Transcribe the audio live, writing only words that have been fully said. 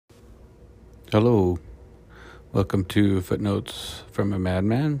Hello, welcome to Footnotes from a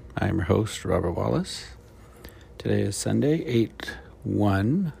Madman. I am your host, Robert Wallace. Today is Sunday,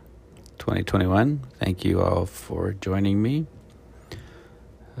 8/1/2021. Thank you all for joining me.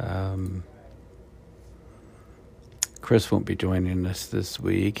 Chris won't be joining us this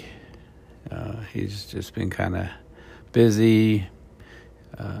week. He's just been kind of busy.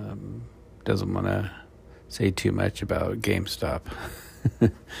 Doesn't want to say too much about GameStop.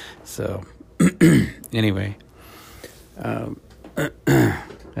 So, anyway, I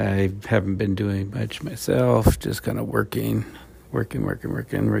haven't been doing much myself, just kind of working. We're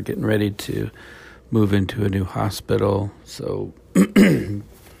getting ready to move into a new hospital, so things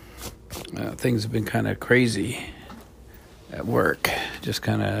have been kind of crazy at work, just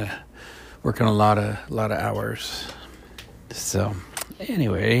kind of working a lot of hours. So,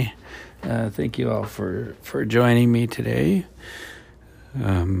 anyway, thank you all for joining me today.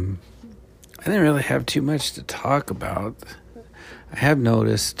 I didn't really have too much to talk about. I have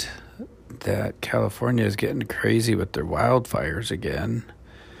noticed that California is getting crazy with their wildfires again.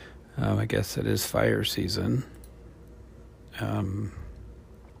 I guess it is fire season. I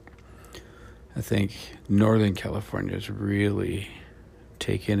think Northern California is really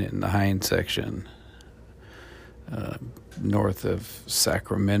taking it in the hind section. North of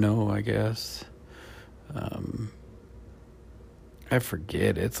Sacramento, I guess. I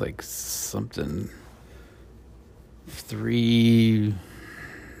forget. It's like something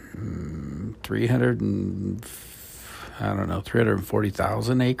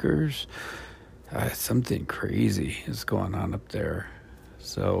 340,000 acres. Something crazy is going on up there.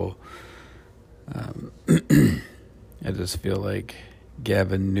 So I just feel like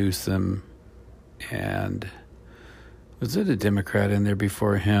Gavin Newsom and was it a Democrat in there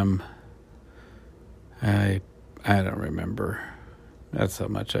before him? I don't remember. That's how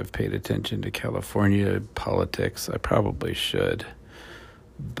much I've paid attention to California politics. I probably should.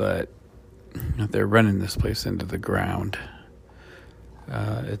 But they're running this place into the ground.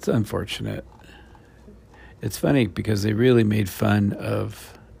 It's unfortunate. It's funny because they really made fun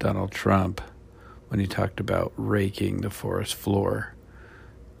of Donald Trump when he talked about raking the forest floor.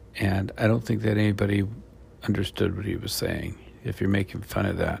 And I don't think that anybody understood what he was saying. If you're making fun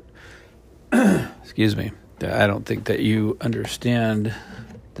of that. Excuse me. I don't think that you understand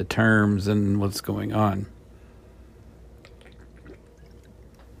the terms and what's going on.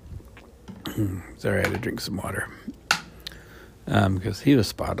 Sorry, I had to drink some water. Because he was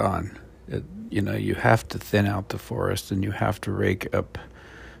spot on. You have to thin out the forest and you have to rake up.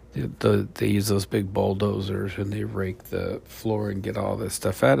 They use those big bulldozers and they rake the floor and get all this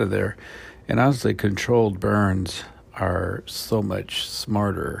stuff out of there. And honestly, controlled burns are so much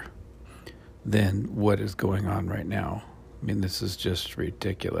smarter than what is going on right now. I mean, this is just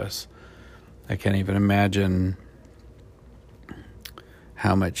ridiculous. I can't even imagine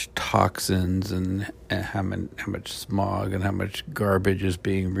how much toxins and how much smog and how much garbage is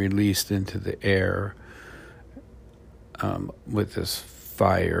being released into the air with this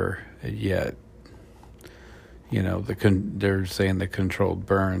fire. And yet, they're saying the controlled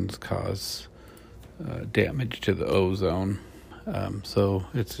burns cause damage to the ozone. So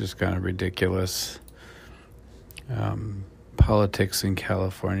it's just kind of ridiculous. Politics in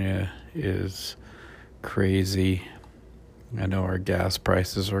California is crazy. I know our gas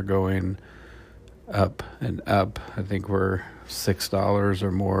prices are going up and up. I think we're $6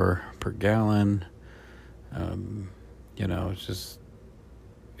 or more per gallon.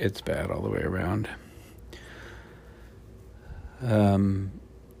 It's bad all the way around.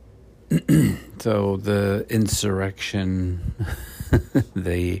 So the insurrection, what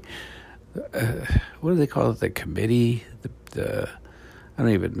do they call it? The committee? I don't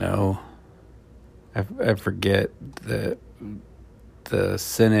even know. I forget the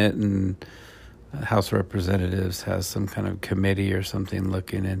Senate and House of Representatives has some kind of committee or something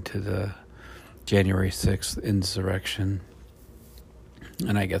looking into the January 6th insurrection.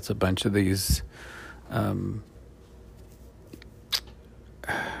 And I guess a bunch of these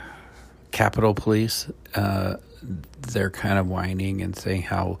Capitol Police, they're kind of whining and saying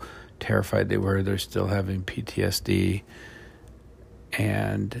how terrified they were. They're still having PTSD.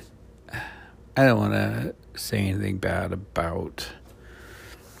 And I don't want to say anything bad about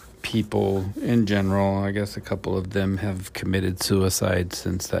people in general. I guess a couple of them have committed suicide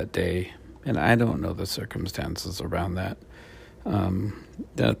since that day. And I don't know the circumstances around that.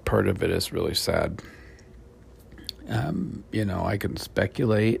 That part of it is really sad. I can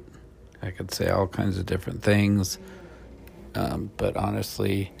speculate. I could say all kinds of different things. But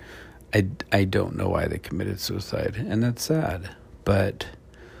honestly, I don't know why they committed suicide. And that's sad. But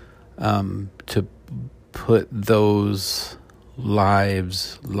to put those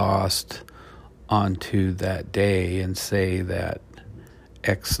lives lost onto that day and say that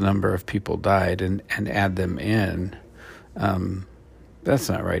X number of people died and add them in, that's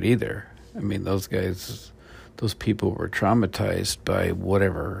not right either. I mean, those people were traumatized by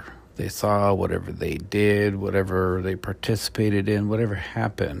whatever they saw, whatever they did, whatever they participated in, whatever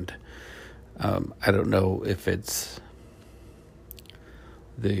happened. I don't know if it's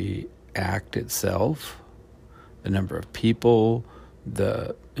the act itself, the number of people,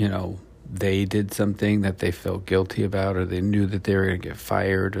 they did something that they felt guilty about, or they knew that they were going to get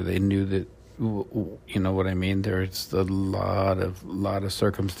fired, or they knew that, you know what I mean? There's a lot of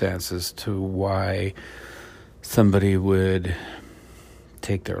circumstances to why somebody would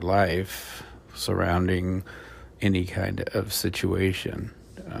take their life surrounding any kind of situation.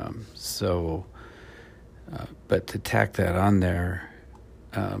 But to tack that on there,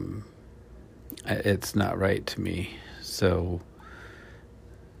 it's not right to me. So,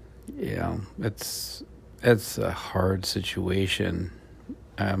 it's a hard situation.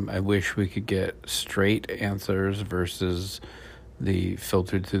 I wish we could get straight answers versus the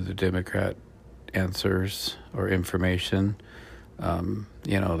filtered through the Democrat answers or information.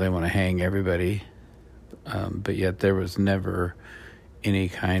 They want to hang everybody, but yet there was never any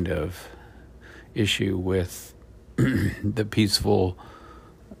kind of issue with the peaceful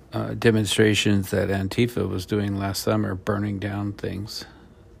demonstrations that Antifa was doing last summer, burning down things.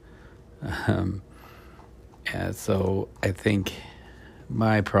 And so I think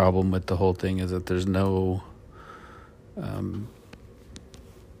my problem with the whole thing is that there's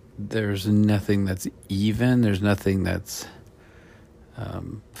nothing that's even. There's nothing that's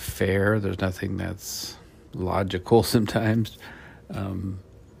fair. There's nothing that's logical sometimes.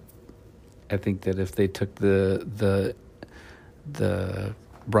 I think that if they took the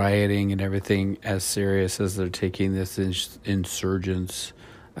rioting and everything as serious as they're taking this insurgents,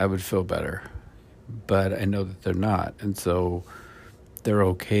 I would feel better. But I know that they're not. And so they're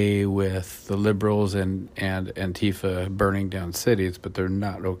okay with the liberals and Antifa burning down cities, but they're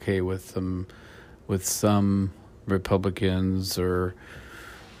not okay with some Republicans or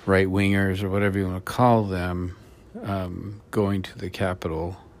right-wingers or whatever you want to call them, going to the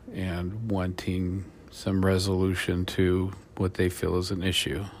Capitol and wanting some resolution to what they feel is an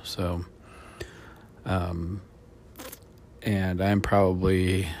issue. So, and I'm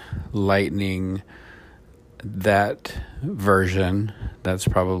probably lightening that version. That's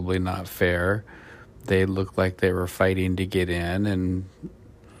probably not fair. They looked like they were fighting to get in, and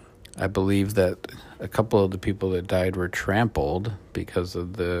I believe that a couple of the people that died were trampled because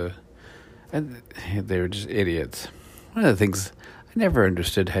of they were just idiots. One of the things, I never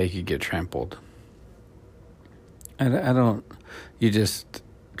understood how you could get trampled. I don't, you just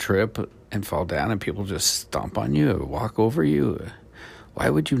trip and fall down and people just stomp on you or walk over you. Why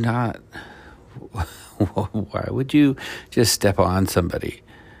would you not? Why would you just step on somebody?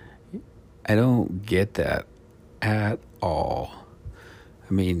 I don't get that at all.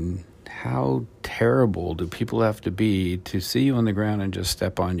 I mean, how terrible do people have to be to see you on the ground and just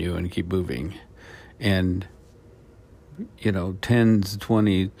step on you and keep moving? And, 10s,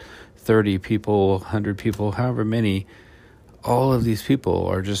 20, 30 people, 100 people, however many, all of these people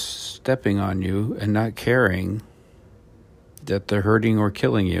are just stepping on you and not caring that they're hurting or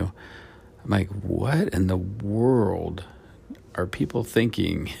killing you. I'm like, what in the world are people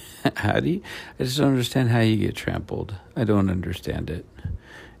thinking? I just don't understand how you get trampled. I don't understand it.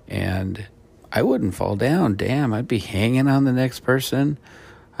 And I wouldn't fall down. Damn, I'd be hanging on the next person.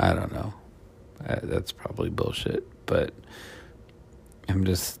 I don't know. That's probably bullshit. But I'm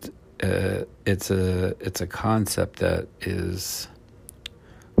just, it's a concept that is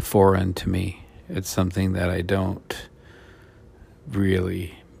foreign to me. It's something that I don't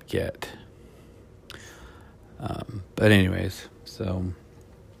really get. But anyways, so,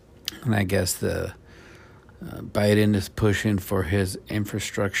 and I guess Biden is pushing for his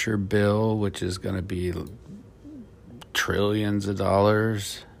infrastructure bill, which is going to be trillions of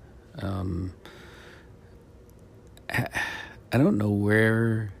dollars. I don't know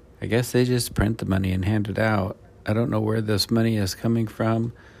where. I guess they just print the money and hand it out. I don't know where this money is coming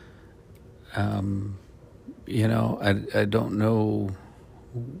from. I don't know. I don't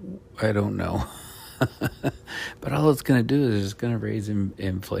know. But all it's going to do is it's going to raise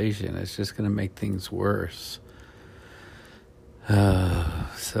inflation. It's just going to make things worse.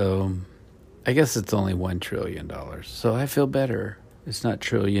 So I guess it's only $1 trillion. So I feel better. It's not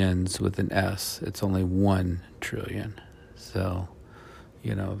trillions with an S. It's only 1 trillion. So,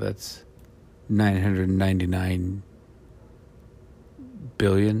 that's 999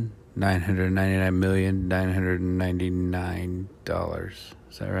 billion $999,999.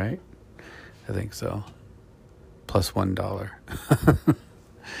 Is that right? I think so. Plus $1.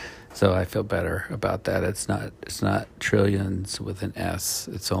 So I feel better about that. It's not trillions with an S.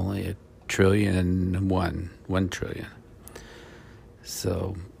 It's only a trillion, 1 trillion.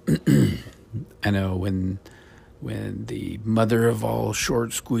 So I know when the mother of all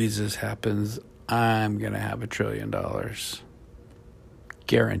short squeezes happens, I'm going to have $1 trillion.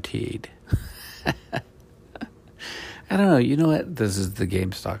 Guaranteed. I don't know. You know what? This is the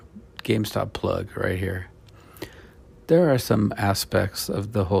GameStop plug right here. There are some aspects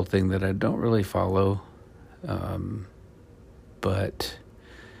of the whole thing that I don't really follow, but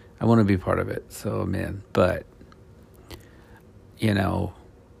I want to be part of it. So I'm in. But, they're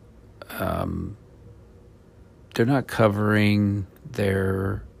not covering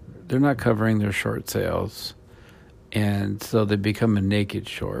their short sales, and so they become a naked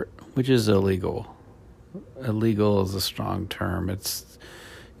short, which is illegal. Illegal is a strong term. It's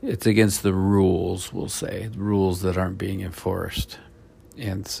against the rules, we'll say, the rules that aren't being enforced.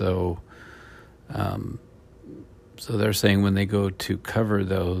 And so they're saying when they go to cover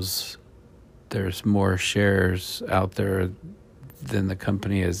those, there's more shares out there than the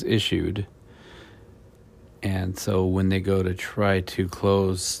company has issued. And so when they go to try to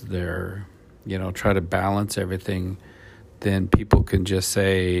close their, try to balance everything, then people can just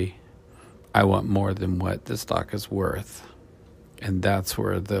say, I want more than what the stock is worth. And that's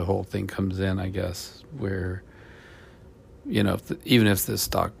where the whole thing comes in, I guess, where, even if the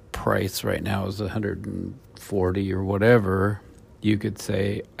stock price right now is 140 or whatever, you could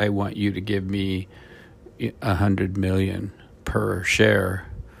say, I want you to give me 100 million per share.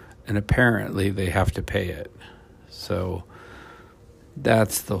 And apparently they have to pay it. So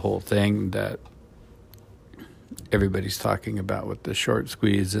that's the whole thing that everybody's talking about with the short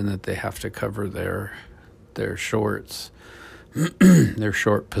squeeze, and that they have to cover their shorts, their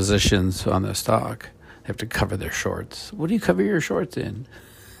short positions on the stock. They have to cover their shorts. What do you cover your shorts in?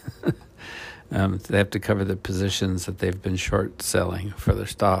 They have to cover the positions that they've been short selling for their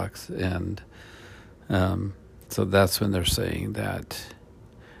stocks. And so that's when they're saying that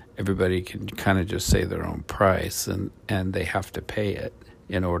everybody can kind of just say their own price, and they have to pay it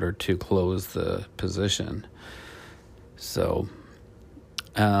in order to close the position. So,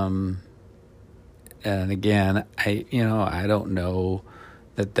 and again, I don't know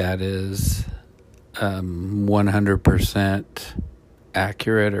that is 100%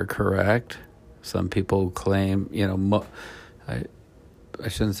 accurate or correct. Some people claim, I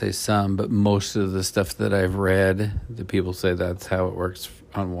shouldn't say some, but most of the stuff that I've read, the people say that's how it works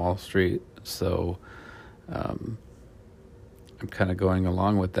on Wall Street. So I'm kind of going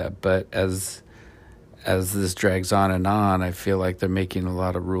along with that. But as this drags on, I feel like they're making a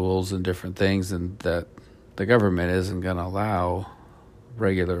lot of rules and different things, and that the government isn't going to allow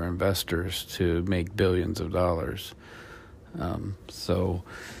regular investors to make billions of dollars. So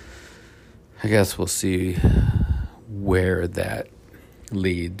I guess we'll see where that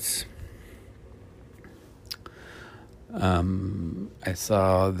leads. I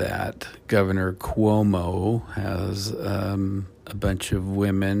saw that Governor Cuomo has a bunch of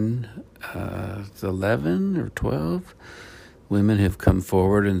women, 11 or 12 women have come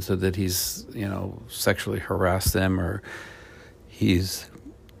forward and said that he's, sexually harassed them, or he's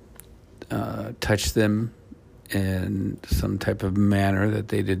touched them in some type of manner that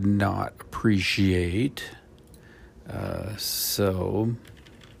they did not appreciate. So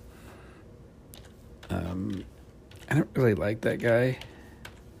I don't really like that guy.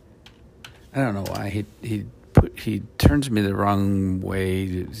 I don't know why he turns me the wrong way.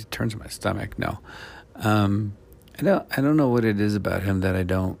 He turns my stomach. No, I don't know what it is about him that I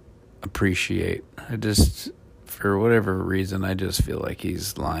don't appreciate. I just, for whatever reason, I just feel like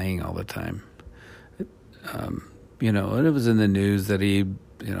he's lying all the time. And it was in the news that he,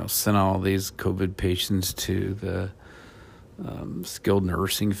 sent all these COVID patients to the skilled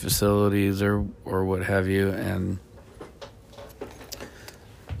nursing facilities or what have you, and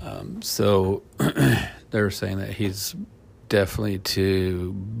so they're saying that he's definitely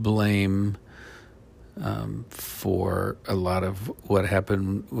to blame for a lot of what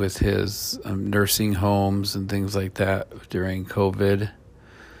happened with his nursing homes and things like that during COVID.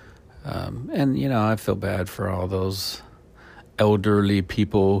 And, I feel bad for all those elderly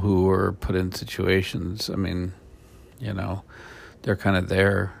people who were put in situations. I mean, they're kind of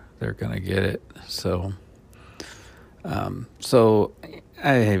there. They're going to get it. So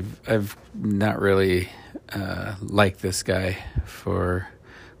I've not really liked this guy for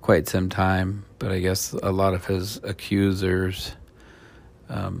quite some time, but I guess a lot of his accusers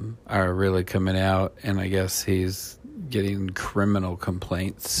are really coming out, and I guess he's getting criminal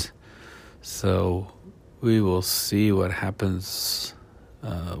complaints. So we will see what happens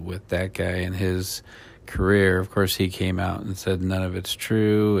with that guy and his career. Of course, he came out and said none of it's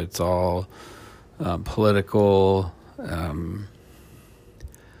true. It's all political.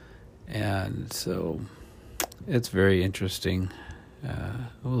 And so it's very interesting.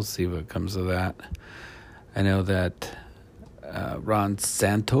 We'll see what comes of that. I know that Ron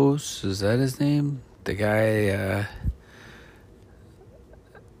Santos, is that his name? The guy,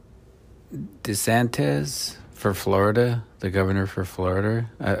 DeSantis for Florida, the governor for Florida.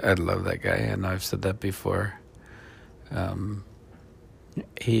 I love that guy. I know I've said that before.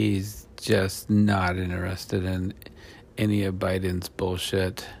 He's just not interested in any of Biden's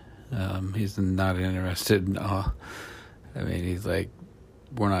bullshit. He's not interested in all. I mean, he's like,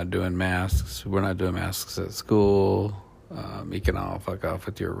 we're not doing masks. We're not doing masks at school. You can all fuck off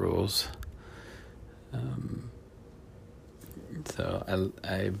with your rules. So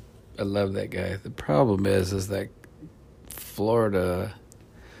I love that guy. The problem is that Florida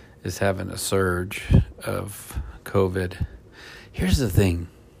is having a surge of COVID. Here's the thing.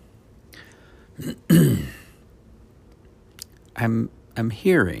 I'm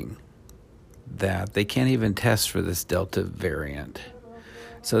hearing that they can't even test for this Delta variant.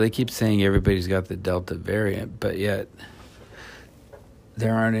 So they keep saying everybody's got the Delta variant, but yet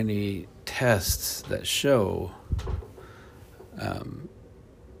there aren't any tests that show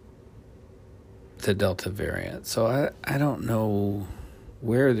the Delta variant. So I don't know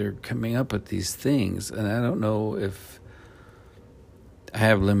where they're coming up with these things, and I don't know if I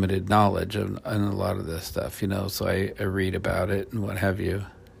have limited knowledge on a lot of this stuff, so I read about it and what have you,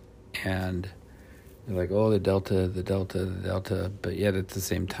 and they're like, oh, the Delta, but yet at the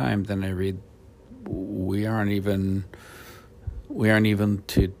same time, then I read we aren't even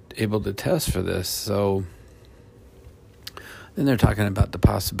able to test for this. So then they're talking about the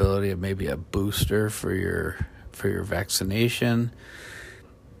possibility of maybe a booster for your vaccination.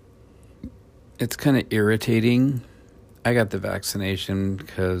 It's kind of irritating. I got the vaccination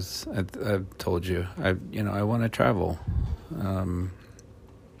because I've told you I want to travel,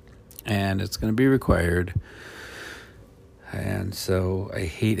 and it's going to be required. And so I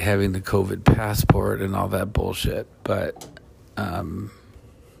hate having the COVID passport and all that bullshit. But I'm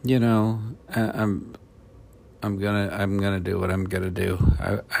gonna do what I'm gonna do.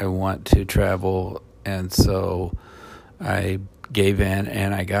 I want to travel, and so I gave in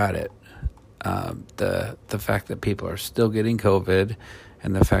and I got it. The fact that people are still getting COVID,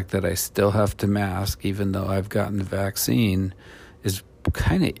 and the fact that I still have to mask even though I've gotten the vaccine, is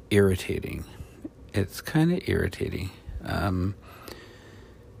kind of irritating. It's kind of irritating. I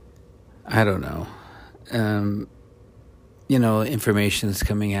don't know. Information is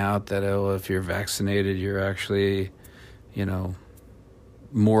coming out that, if you're vaccinated, you're actually,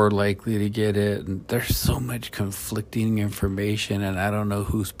 more likely to get it. And there's so much conflicting information, and I don't know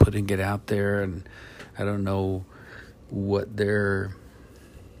who's putting it out there, and I don't know what their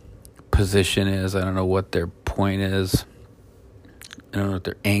position is. I don't know what their point is. I don't know what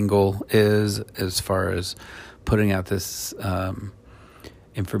their angle is as far as putting out this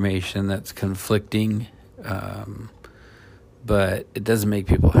information that's conflicting. But it doesn't make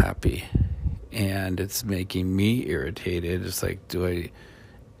people happy, and it's making me irritated. It's like,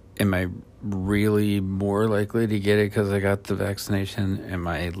 am I really more likely to get it because I got the vaccination? Am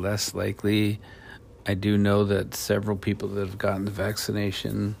I less likely? I do know that several people that have gotten the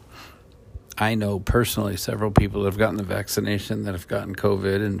vaccination, I know personally several people that have gotten the vaccination that have gotten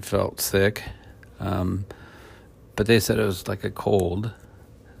COVID and felt sick. But they said it was like a cold.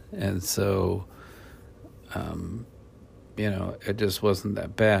 And so, it just wasn't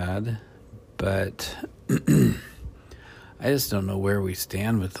that bad. But I just don't know where we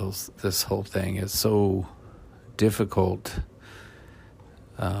stand with this whole thing. It's so difficult.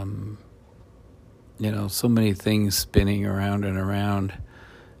 So many things spinning around and around.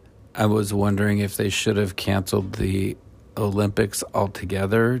 I was wondering if they should have canceled the Olympics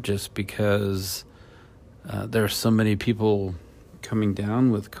altogether, just because there are so many people coming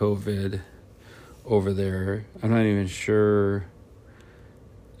down with COVID over there. I'm not even sure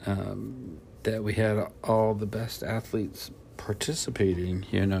that we had all the best athletes participating.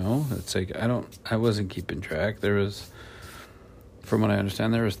 It's like I wasn't keeping track. From what I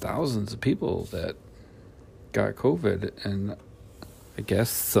understand, there was thousands of people that got COVID, and I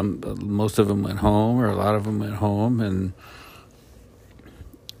guess most of them went home, or a lot of them went home, and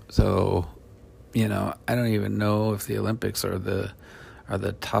so I don't even know if the Olympics are the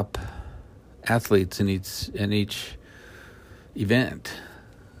top athletes in each event.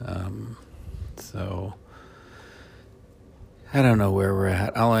 So I don't know where we're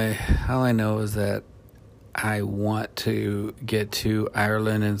at. All I know is that I want to get to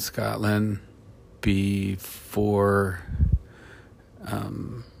Ireland and Scotland before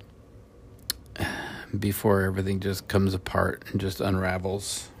everything just comes apart and just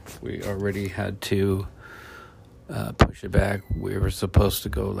unravels. We already had to push it back. We were supposed to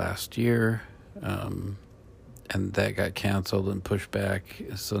go last year, and that got canceled and pushed back.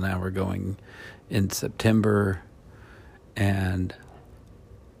 So now we're going in September, and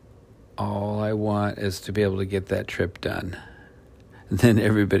all I want is to be able to get that trip done. And then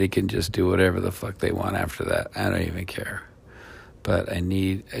everybody can just do whatever the fuck they want after that. I don't even care. But I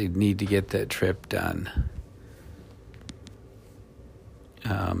need to get that trip done.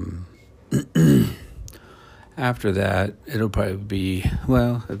 After that, it'll probably be,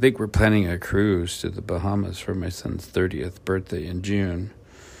 I think we're planning a cruise to the Bahamas for my son's 30th birthday in June.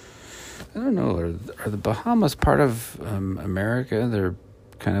 I don't know, are the Bahamas part of America? They're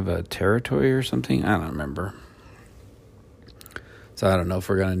kind of a territory or something? I don't remember. So I don't know if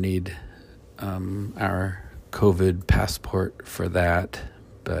we're going to need our COVID passport for that,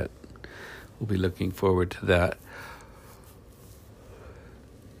 but we'll be looking forward to that.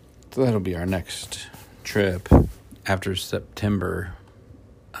 So that'll be our next trip after September.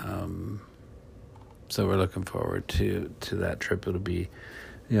 So we're looking forward to that trip. It'll be,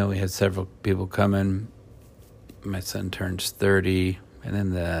 we had several people coming. My son turns 30, and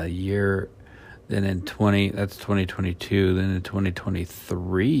then in 2022, then in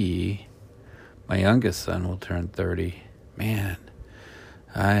 2023, my youngest son will turn 30. Man,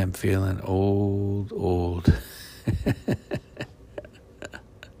 I am feeling old.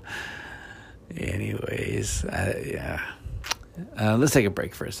 Anyways, let's take a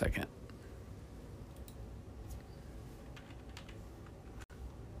break for a second.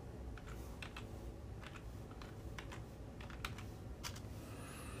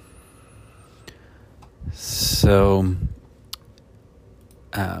 So,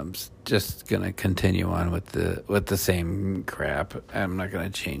 just gonna continue on with the same crap. I'm not gonna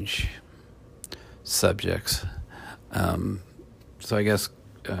change subjects. So I guess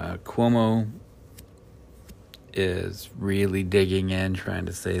Cuomo is really digging in, trying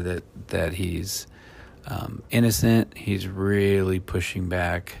to say that he's innocent. He's really pushing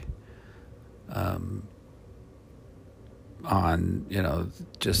back on,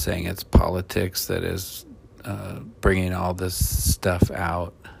 just saying it's politics that is bringing all this stuff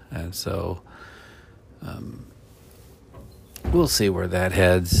out. And so we'll see where that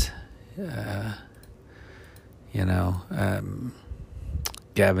heads.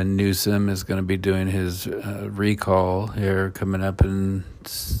 Gavin Newsom is going to be doing his recall here coming up in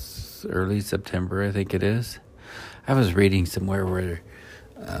early September, I think it is. I was reading somewhere where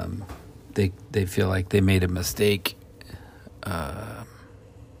they feel like they made a mistake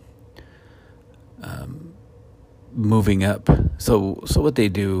moving up. So what they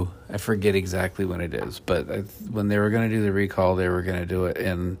do, I forget exactly when it is, but when they were going to do the recall, they were going to do it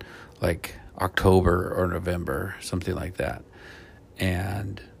in like October or November, something like that.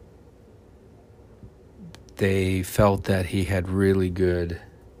 And they felt that he had really good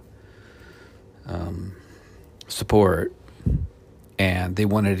support, and they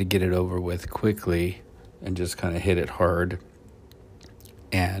wanted to get it over with quickly and just kind of hit it hard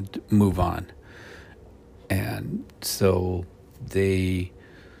and move on. And so they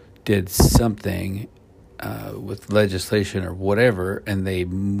did something with legislation or whatever, and they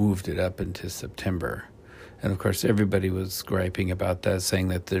moved it up into September. And of course, everybody was griping about that, saying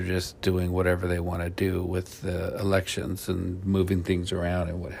that they're just doing whatever they want to do with the elections and moving things around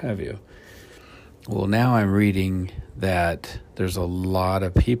and what have you. Well, now I'm reading that there's a lot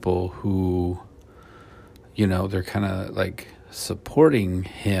of people who, they're kind of like supporting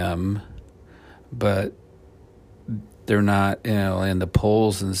him, but they're not, in the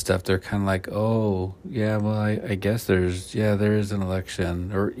polls and stuff, they're kind of like, oh, yeah, well, I guess there is an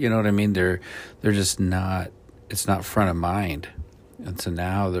election, or, you know what I mean? They're just not, it's not front of mind. And so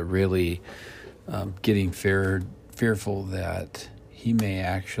now they're really getting fearful that he may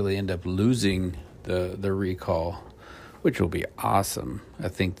actually end up losing the recall, which will be awesome. I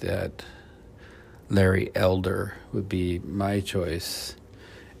think that Larry Elder would be my choice.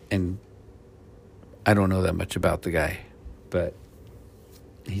 And I don't know that much about the guy, but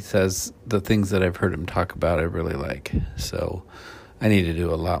he says the things that I've heard him talk about I really like. So I need to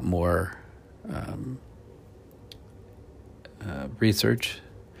do a lot more research,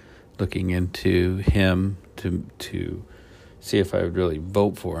 looking into him to see if I would really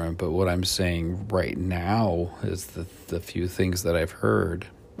vote for him. But what I'm saying right now is the few things that I've heard.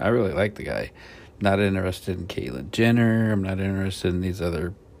 I really like the guy. Not interested in Caitlyn Jenner. I'm not interested in these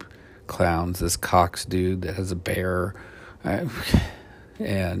other clowns. This Cox dude that has a bear.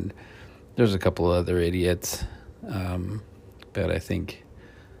 And there's a couple other idiots. But I think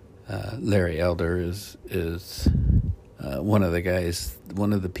Larry Elder is one of the guys,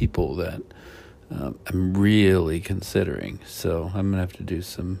 one of the people that I'm really considering. So I'm going to have to do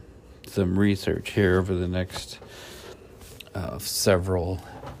some research here over the next several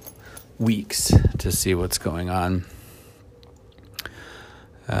weeks to see what's going on.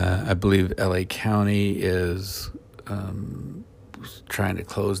 I believe LA County is trying to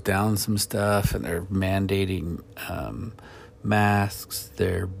close down some stuff, and they're mandating masks.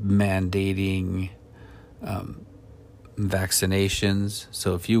 They're mandating vaccinations.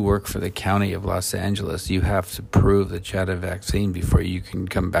 So if you work for the county of Los Angeles, you have to prove that you had a vaccine before you can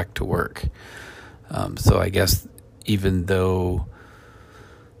come back to work. So I guess even though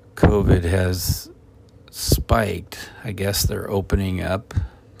COVID has spiked, I guess they're opening up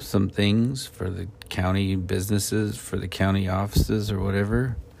some things for the county businesses, for the county offices or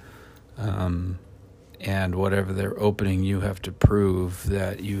whatever. And whatever they're opening, you have to prove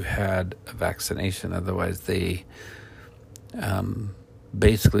that you had a vaccination. Otherwise, they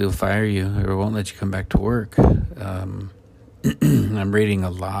basically will fire you or won't let you come back to work. I'm reading a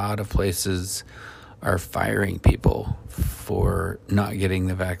lot of places are firing people for not getting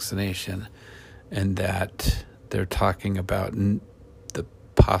the vaccination, and that they're talking about the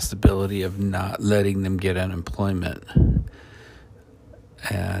possibility of not letting them get unemployment.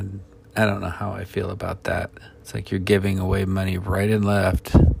 And I don't know how I feel about that. It's like you're giving away money right and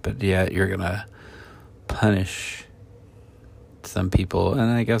left, but yet you're going to punish some people.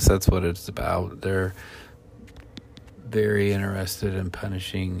 And I guess that's what it's about. They're very interested in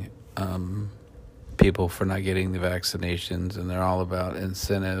punishing people for not getting the vaccinations, and they're all about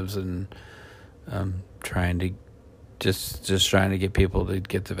incentives and trying to just trying to get people to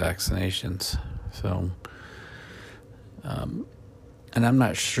get the vaccinations. So, and I'm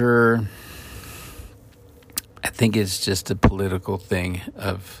not sure. I think it's just a political thing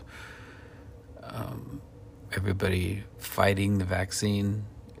of everybody fighting the vaccine.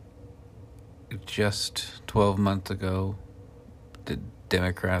 Just 12 months ago, the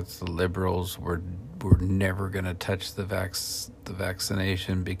Democrats, the liberals were never going to touch the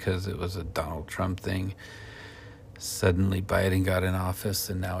vaccination because it was a Donald Trump thing. Suddenly Biden got in office,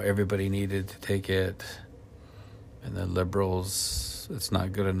 and now everybody needed to take it. And the liberals, it's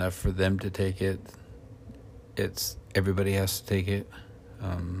not good enough for them to take it. It's everybody has to take it.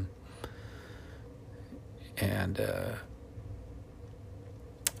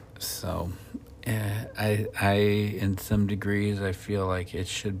 So I in some degrees, I feel like it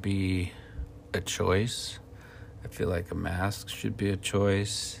should be a choice. I feel like a mask should be a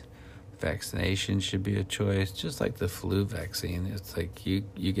choice. Vaccination should be a choice. Just like the flu vaccine. It's like you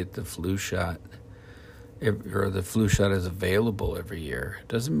get the flu shot, or the flu shot is available every year.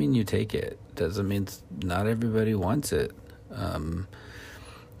 Doesn't mean you take it. Doesn't mean not everybody wants it.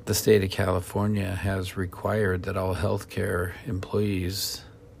 The state of California has required that all healthcare employees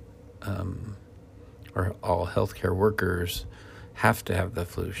or all healthcare workers have to have the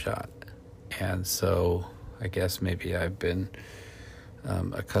flu shot. And so I guess maybe I've been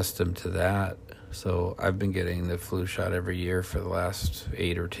accustomed to that. So I've been getting the flu shot every year for the last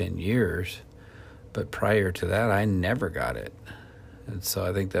 8 or 10 years. But prior to that, I never got it. And so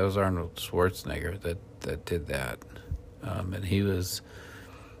I think that was Arnold Schwarzenegger that did that. And he was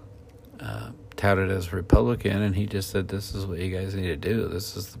touted as Republican, and he just said, this is what you guys need to do.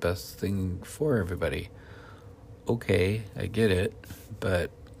 This is the best thing for everybody. Okay, I get it, but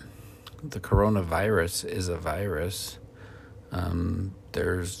the coronavirus is a virus.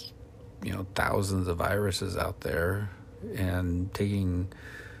 There's, thousands of viruses out there, and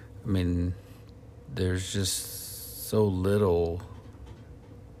there's just so little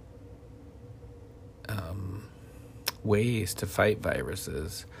ways to fight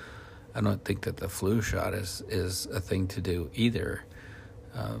viruses. I don't think that the flu shot is a thing to do either.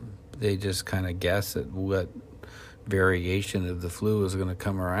 They just kind of guess at what variation of the flu is going to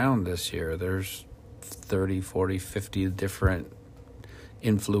come around this year. There's 30, 40, 50 different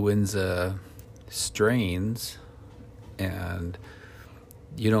influenza strains, and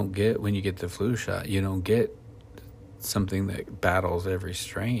when you get the flu shot, you don't get something that battles every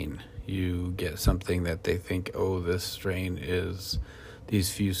strain. You get something that they think,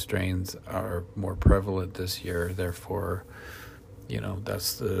 these few strains are more prevalent this year, therefore,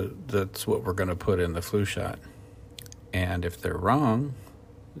 that's what we're going to put in the flu shot. And if they're wrong,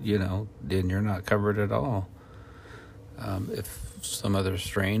 then you're not covered at all. If some other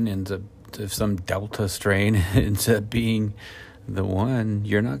strain if some Delta strain ends up being the one,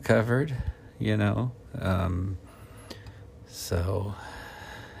 you're not covered, So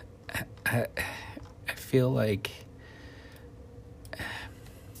I feel like,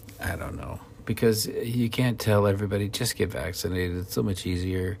 I don't know, because you can't tell everybody just get vaccinated. It's so much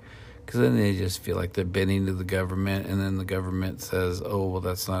easier, because then they just feel like they're bending to the government, and then the government says, oh, well,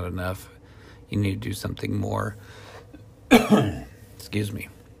 that's not enough. You need to do something more. Excuse me.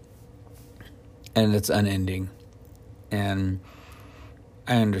 And it's unending. And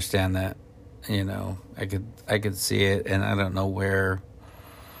I understand that, I could see it, and I don't know where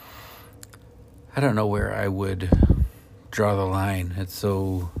I would draw the line. It's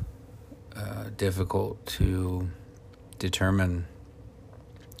so difficult to determine.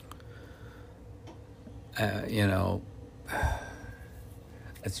 I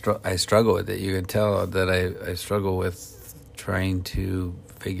struggle with it. You can tell that I struggle with trying to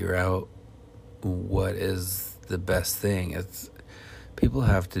figure out what is the best thing. People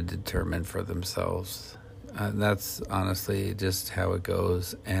have to determine for themselves. That's honestly just how it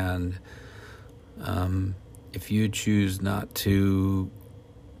goes. And if you choose not to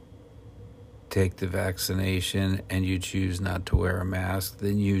take the vaccination and you choose not to wear a mask,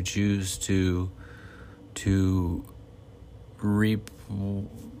 then you choose to reap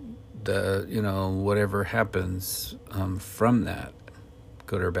the whatever happens from that,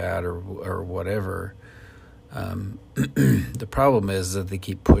 good or bad or whatever. The problem is that they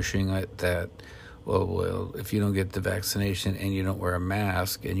keep pushing that. Well, if you don't get the vaccination and you don't wear a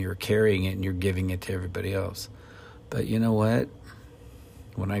mask and you're carrying it and you're giving it to everybody else. But you know what?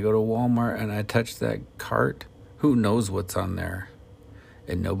 When I go to Walmart and I touch that cart, who knows what's on there?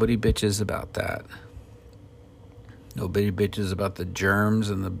 And nobody bitches about that. Nobody bitches about the germs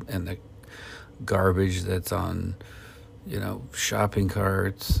and the garbage that's on, shopping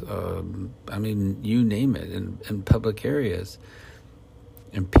carts. You name it, in public areas.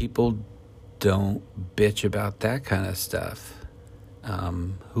 And people don't bitch about that kind of stuff.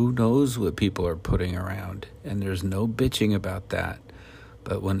 Who knows what people are putting around? And there's no bitching about that.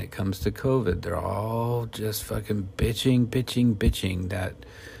 But when it comes to COVID, they're all just fucking bitching that,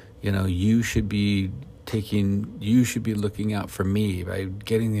 you should be looking out for me by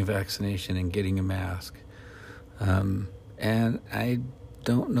getting the vaccination and getting a mask. And I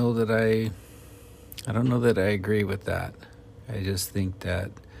don't know that I agree with that. I just think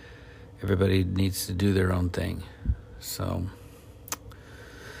that everybody needs to do their own thing. So,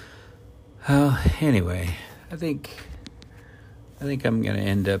 anyway, I think I'm going to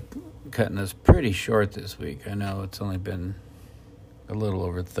end up cutting this pretty short this week. I know it's only been a little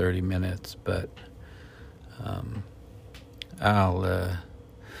over 30 minutes, but I'll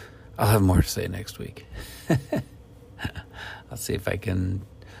have more to say next week. I'll see if I can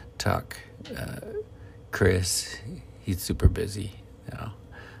talk Chris. He's super busy.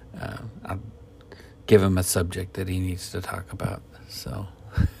 I'll give him a subject that he needs to talk about. So,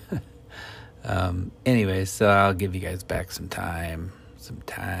 anyway, so I'll give you guys back some time.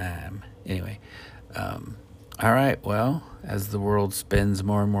 Anyway, all right. Well, as the world spins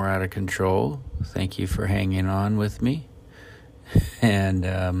more and more out of control, thank you for hanging on with me. And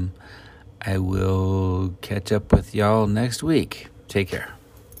I will catch up with y'all next week. Take care.